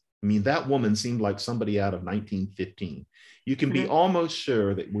hideous, I mean, that woman seemed like somebody out of 1915. You can be almost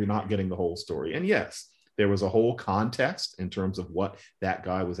sure that we're not getting the whole story. And yes, there was a whole context in terms of what that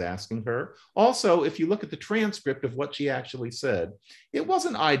guy was asking her. Also, if you look at the transcript of what she actually said, it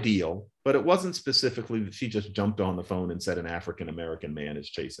wasn't ideal, but it wasn't specifically that she just jumped on the phone and said an African-American man is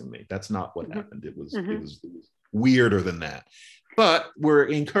chasing me. That's not what happened. It was weirder than that. But we're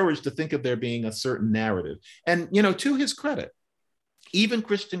encouraged to think of there being a certain narrative. And, to his credit, even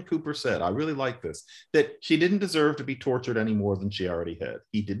Christian Cooper said, I really like this, that she didn't deserve to be tortured any more than she already had.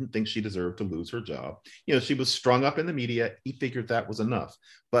 He didn't think she deserved to lose her job. She was strung up in the media. He figured that was enough.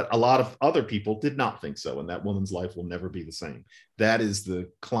 But a lot of other people did not think so. And that woman's life will never be the same. That is the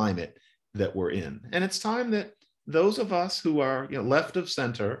climate that we're in. And it's time that those of us who are left of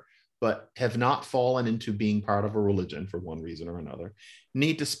center, but have not fallen into being part of a religion for one reason or another,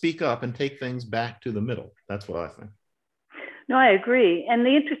 need to speak up and take things back to the middle. That's what I think. No, I agree. And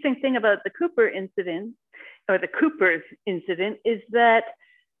the interesting thing about the Cooper incident, or the Cooper's incident, is that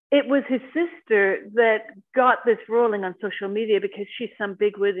it was his sister that got this rolling on social media because she's some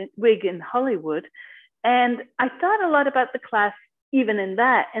big wig in Hollywood. And I thought a lot about the class even in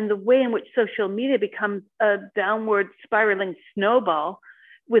that, and the way in which social media becomes a downward spiraling snowball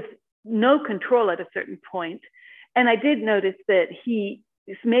with no control at a certain point. And I did notice that he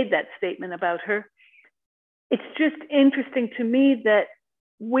made that statement about her. It's just interesting to me that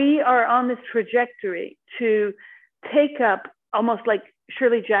we are on this trajectory to take up almost like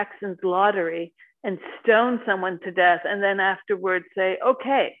Shirley Jackson's Lottery and stone someone to death, and then afterwards say,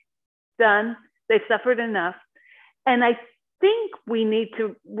 okay, done, they've suffered enough. And I think we need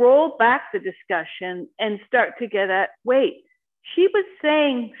to roll back the discussion and start to get at, wait, she was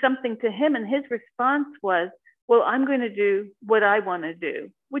saying something to him, and his response was, well, I'm going to do what I want to do,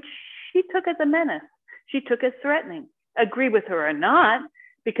 which she took as a menace. She took as threatening. Agree with her or not,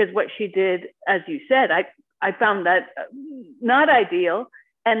 because what she did, as you said, I found that not ideal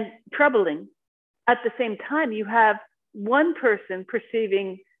and troubling. At the same time, you have one person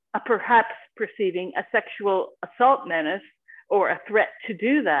perhaps perceiving a sexual assault menace or a threat to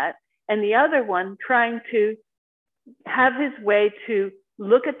do that, and the other one trying to have his way to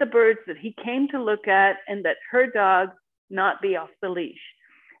look at the birds that he came to look at and that her dog not be off the leash.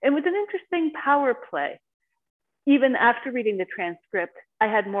 It was an interesting power play. Even after reading the transcript, I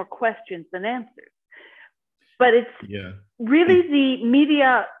had more questions than answers. But it's really the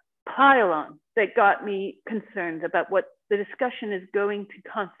media pile-on that got me concerned about what the discussion is going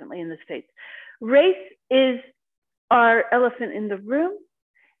to constantly in the States. Race is our elephant in the room,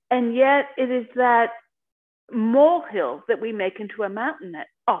 and yet it is that molehill that we make into a mountain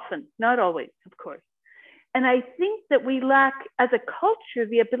often, not always, of course. And I think that we lack, as a culture,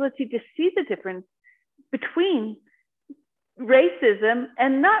 the ability to see the difference between racism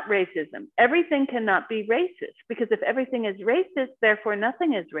and not racism. Everything cannot be racist, because if everything is racist, therefore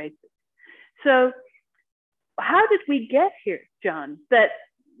nothing is racist. So how did we get here, John, that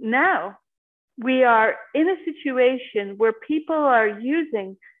now we are in a situation where people are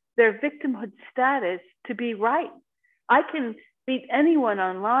using their victimhood status to be right? I can beat anyone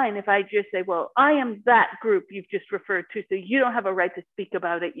online if I just say, well, I am that group you've just referred to, so you don't have a right to speak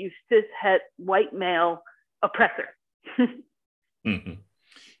about it, you cishet white male oppressor. Mm-hmm.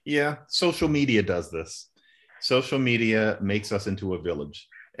 Yeah, social media does this. Social media makes us into a village,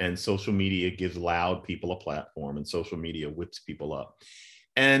 and social media gives loud people a platform, and social media whips people up.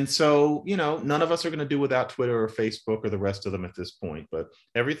 And so, none of us are going to do without Twitter or Facebook or the rest of them at this point, but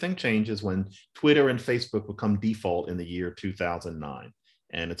everything changes when Twitter and Facebook become default in the year 2009.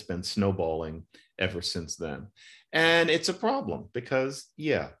 And it's been snowballing ever since then. And it's a problem because,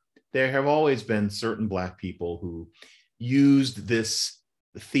 there have always been certain Black people who used this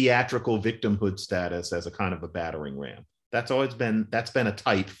theatrical victimhood status as a kind of a battering ram. That's been a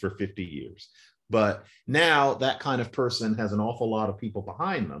type for 50 years. But now that kind of person has an awful lot of people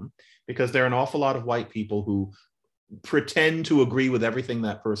behind them, because there are an awful lot of white people who pretend to agree with everything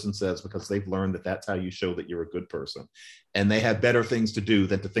that person says because they've learned that that's how you show that you're a good person. And they have better things to do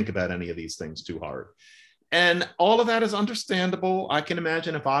than to think about any of these things too hard. And all of that is understandable. I can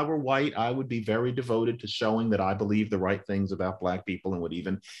imagine if I were white, I would be very devoted to showing that I believe the right things about Black people and would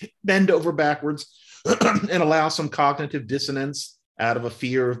even bend over backwards and allow some cognitive dissonance out of a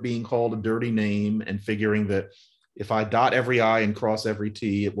fear of being called a dirty name, and figuring that if I dot every I and cross every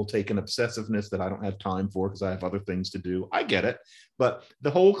T, it will take an obsessiveness that I don't have time for because I have other things to do. I get it. But the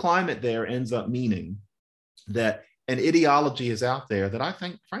whole climate there ends up meaning that an ideology is out there that I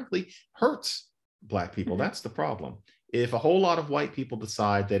think, frankly, hurts Black people. Mm-hmm. That's the problem. If a whole lot of white people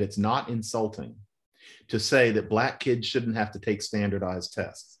decide that it's not insulting to say that Black kids shouldn't have to take standardized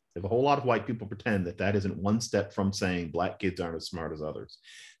tests, if a whole lot of white people pretend that that isn't one step from saying Black kids aren't as smart as others,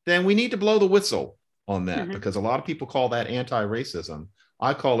 then we need to blow the whistle on that, mm-hmm. because a lot of people call that anti-racism.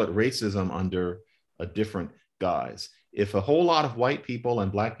 I call it racism under a different guise. If a whole lot of white people and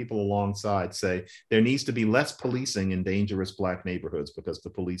Black people alongside say there needs to be less policing in dangerous Black neighborhoods because the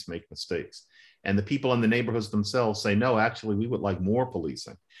police make mistakes, and the people in the neighborhoods themselves say, no, actually, we would like more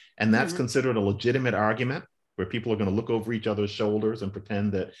policing, and that's mm-hmm. considered a legitimate argument, where people are going to look over each other's shoulders and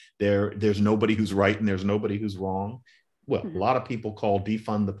pretend that there's nobody who's right and there's nobody who's wrong. Well, mm-hmm. a lot of people call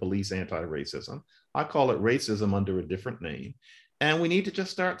defund the police anti-racism. I call it racism under a different name. And we need to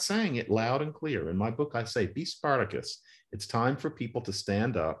just start saying it loud and clear. In my book, I say, be Spartacus. It's time for people to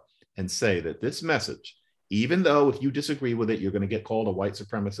stand up and say that this message, even though if you disagree with it, you're going to get called a white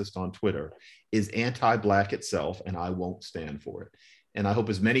supremacist on Twitter, is anti-Black itself, and I won't stand for it. And I hope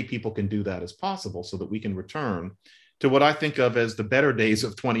as many people can do that as possible so that we can return to what I think of as the better days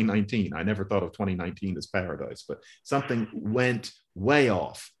of 2019. I never thought of 2019 as paradise, but something went way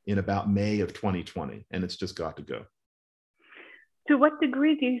off in about May of 2020, and it's just got to go. To what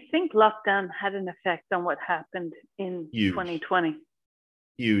degree do you think lockdown had an effect on what happened in 2020?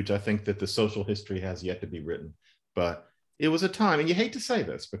 Huge. I think that the social history has yet to be written, but it was a time, and you hate to say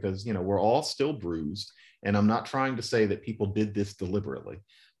this because, you know, we're all still bruised, and I'm not trying to say that people did this deliberately,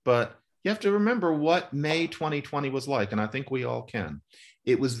 but you have to remember what May 2020 was like, and I think we all can.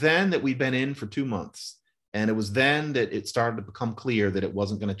 It was then that we'd been in for 2 months, and it was then that it started to become clear that it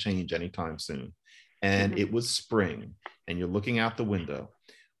wasn't going to change anytime soon. And it was spring, and you're looking out the window.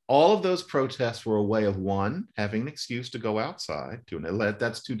 All of those protests were a way of, one, having an excuse to go outside.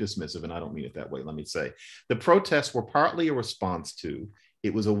 That's too dismissive, and I don't mean it that way. Let me say, the protests were partly a response to,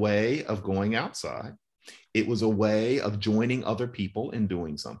 it was a way of going outside. It was a way of joining other people in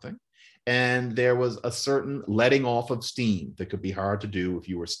doing something. And there was a certain letting off of steam that could be hard to do if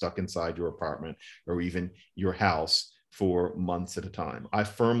you were stuck inside your apartment or even your house for months at a time. I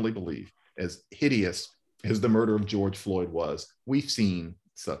firmly believe, as hideous as the murder of George Floyd was, we've seen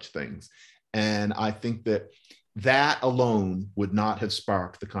such things. And I think that that alone would not have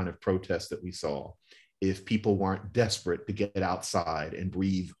sparked the kind of protest that we saw if people weren't desperate to get outside and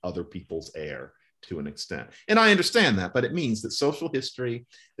breathe other people's air to an extent. And I understand that, but it means that social history,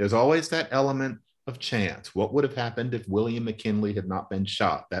 there's always that element of chance. What would have happened if William McKinley had not been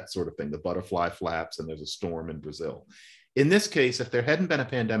shot? That sort of thing. The butterfly flaps and there's a storm in Brazil. In this case, if there hadn't been a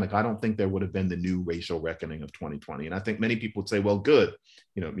pandemic, I don't think there would have been the new racial reckoning of 2020. And I think many people would say, well, good.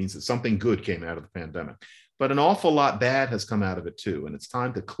 You know, it means that something good came out of the pandemic. But an awful lot bad has come out of it too. And it's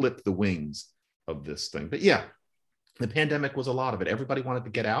time to clip the wings of this thing. But yeah, the pandemic was a lot of it. Everybody wanted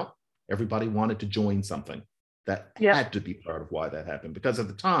to get out. Everybody wanted to join something. That had to be part of why that happened. Because at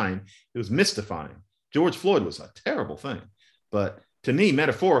the time, it was mystifying. George Floyd was a terrible thing. But to me,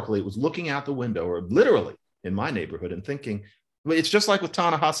 metaphorically, it was looking out the window, or literally in my neighborhood, and thinking, it's just like with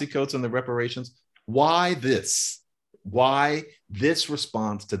Ta-Nehisi Coates and the reparations. Why this? Why this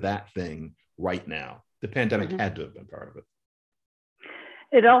response to that thing right now? The pandemic had to have been part of it.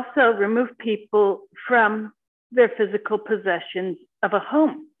 It also removed people from their physical possessions of a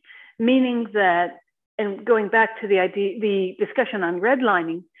home, meaning that, and going back to the discussion on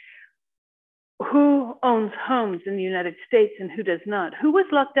redlining, who owns homes in the United States and who does not? Who was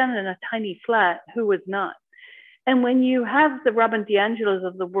locked down in a tiny flat? Who was not? And when you have the Robin DiAngelos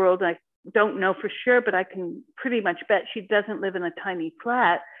of the world, I don't know for sure, but I can pretty much bet she doesn't live in a tiny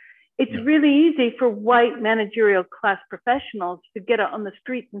flat. It's really easy for white managerial class professionals to get out on the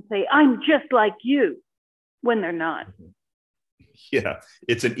streets and say, I'm just like you, when they're not. Yeah,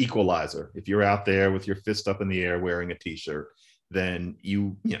 it's an equalizer. If you're out there with your fist up in the air wearing a t-shirt, then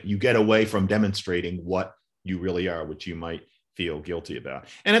you get away from demonstrating what you really are, which you might feel guilty about.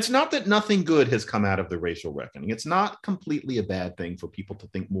 And it's not that nothing good has come out of the racial reckoning. It's not completely a bad thing for people to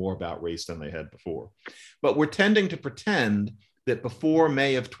think more about race than they had before. But we're tending to pretend that before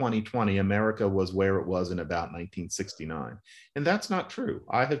May of 2020, America was where it was in about 1969. And that's not true.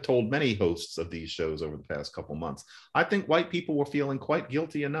 I have told many hosts of these shows over the past couple months, I think white people were feeling quite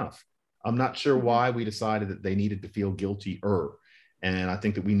guilty enough. I'm not sure why we decided that they needed to feel guiltier. And I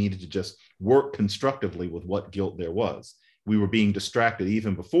think that we needed to just work constructively with what guilt there was. We were being distracted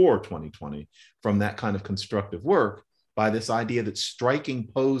even before 2020 from that kind of constructive work by this idea that striking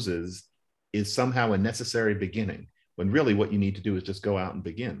poses is somehow a necessary beginning, when really what you need to do is just go out and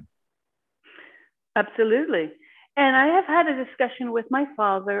begin. Absolutely. And I have had a discussion with my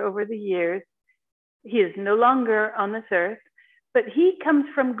father over the years. He is no longer on this earth, but he comes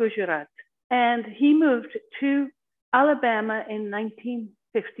from Gujarat, and he moved to Alabama in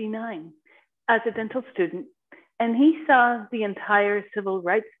 1959 as a dental student. And he saw the entire civil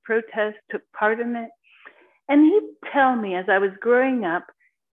rights protest, took part in it. And he'd tell me as I was growing up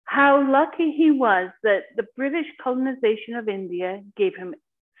how lucky he was that the British colonization of India gave him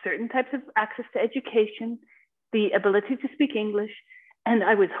certain types of access to education, the ability to speak English. And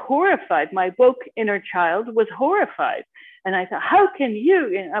I was horrified. My woke inner child was horrified. And I thought, how can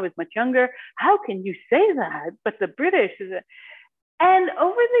you, and I was much younger, how can you say that? But the British is a... And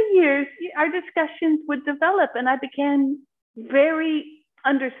over the years, our discussions would develop, and I became very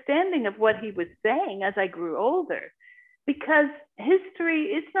understanding of what he was saying as I grew older, because history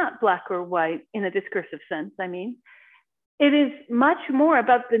is not black or white in a discursive sense. I mean, it is much more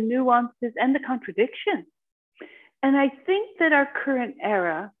about the nuances and the contradictions. And I think that our current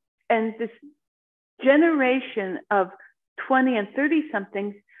era and this generation of 20 and 30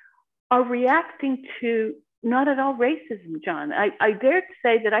 somethings are reacting to not at all racism, John. I dare to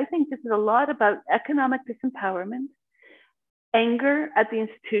say that I think this is a lot about economic disempowerment. anger at the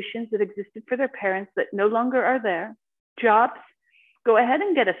institutions that existed for their parents that no longer are there, jobs, go ahead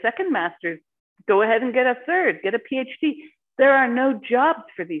and get a second master's, go ahead and get a third, get a PhD. There are no jobs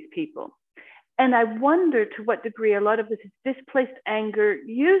for these people. And I wonder to what degree a lot of this is displaced anger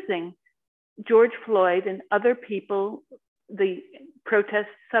using George Floyd and other people, the protest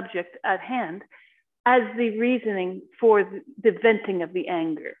subject at hand, as the reasoning for the venting of the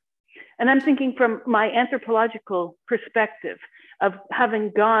anger. And I'm thinking from my anthropological perspective of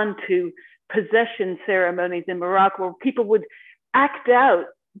having gone to possession ceremonies in Morocco where people would act out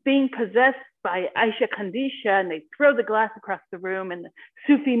being possessed by Aisha Khandisha, and they'd throw the glass across the room, and the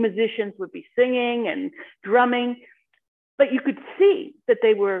Sufi musicians would be singing and drumming. But you could see that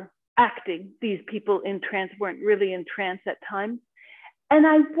they were acting, these people in trance weren't really in trance at times. And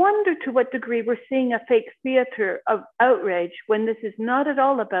I wonder to what degree we're seeing a fake theater of outrage when this is not at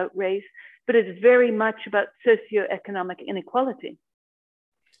all about race, but it's very much about socioeconomic inequality.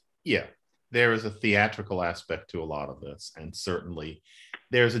 Yeah, there is a theatrical aspect to a lot of this. And certainly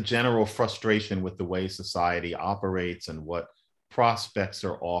there's a general frustration with the way society operates and what prospects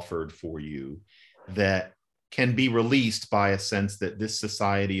are offered for you that can be released by a sense that this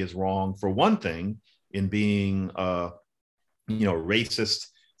society is wrong, for one thing, in being racist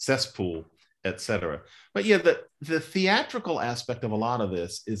cesspool, etc. But yeah, the theatrical aspect of a lot of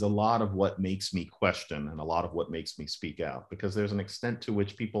this is a lot of what makes me question and a lot of what makes me speak out, because there's an extent to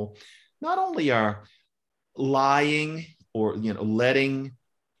which people not only are lying or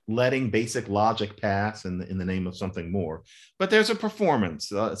letting basic logic pass in the name of something more, but there's a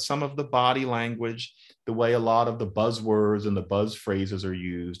performance. Some of the body language, the way a lot of the buzzwords and the buzz phrases are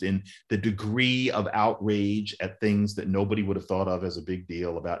used, in the degree of outrage at things that nobody would have thought of as a big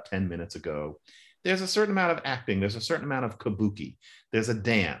deal about 10 minutes ago. There's a certain amount of acting. There's a certain amount of kabuki. There's a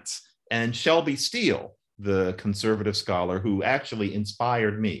dance. And Shelby Steele, the conservative scholar who actually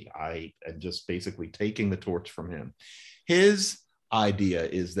inspired me, I am just basically taking the torch from him. His idea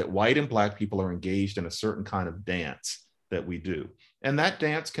is that white and Black people are engaged in a certain kind of dance that we do. And that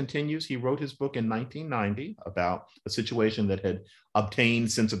dance continues. He wrote his book in 1990 about a situation that had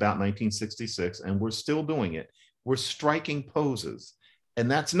obtained since about 1966, and we're still doing it. We're striking poses.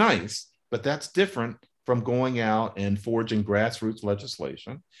 And that's nice, but that's different from going out and forging grassroots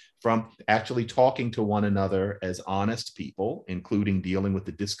legislation, from actually talking to one another as honest people, including dealing with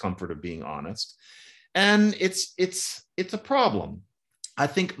the discomfort of being honest. And it's a problem. I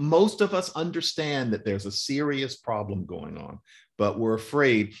think most of us understand that there's a serious problem going on, but we're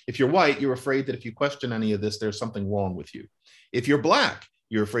afraid. If you're white, you're afraid that if you question any of this, there's something wrong with you. If you're Black,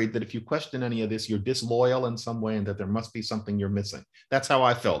 you're afraid that if you question any of this, you're disloyal in some way and that there must be something you're missing. That's how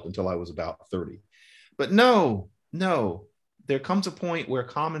I felt until I was about 30. But no, there comes a point where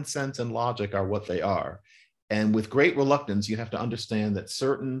common sense and logic are what they are. And with great reluctance, you have to understand that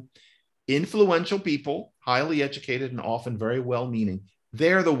certain influential people, highly educated and often very well-meaning,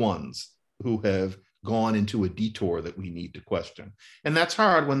 they're the ones who have gone into a detour that we need to question. And that's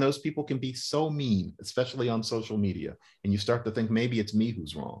hard when those people can be so mean, especially on social media, and you start to think maybe it's me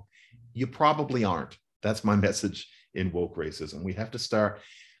who's wrong. You probably aren't. That's my message in woke racism. We have to start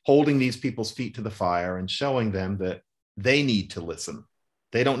holding these people's feet to the fire and showing them that they need to listen.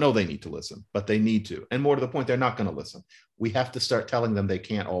 They don't know they need to listen, but they need to. And more to the point, they're not going to listen. We have to start telling them they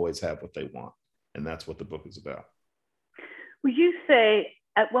can't always have what they want. And that's what the book is about. Well, you say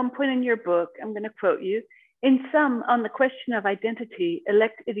at one point in your book, I'm going to quote you, in sum, on the question of identity,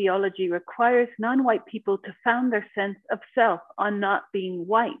 elect ideology requires non-white people to found their sense of self on not being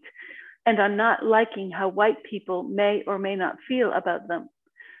white and on not liking how white people may or may not feel about them.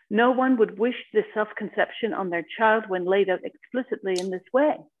 No one would wish this self-conception on their child when laid out explicitly in this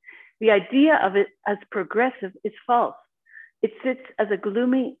way. The idea of it as progressive is false. It sits as a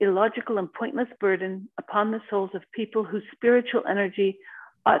gloomy, illogical, and pointless burden upon the souls of people whose spiritual energy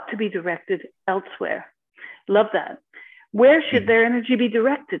ought to be directed elsewhere. Love that. Where should their energy be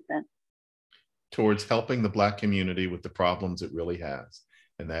directed then? Towards helping the Black community with the problems it really has.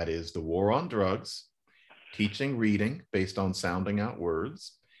 And that is the war on drugs, teaching reading based on sounding out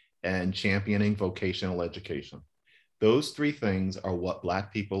words, and championing vocational education. Those three things are what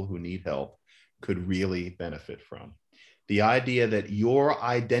Black people who need help could really benefit from. The idea that your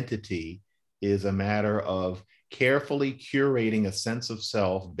identity is a matter of carefully curating a sense of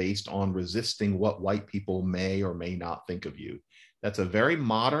self based on resisting what white people may or may not think of you. That's a very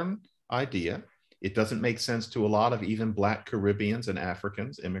modern idea. It doesn't make sense to a lot of even Black Caribbeans and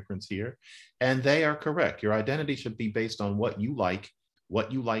Africans, immigrants here, and they are correct. Your identity should be based on what you like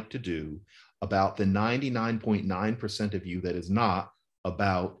to do, about the 99.9% of you that is not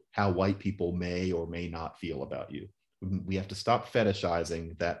about how white people may or may not feel about you. We have to stop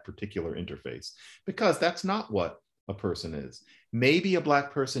fetishizing that particular interface, because that's not what a person is. Maybe a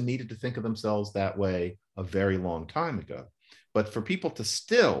Black person needed to think of themselves that way a very long time ago. But for people to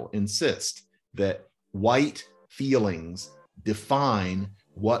still insist that white feelings define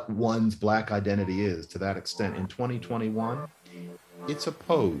what one's Black identity is to that extent in 2021, it's a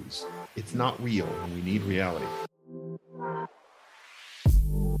pose. It's not real, and we need reality.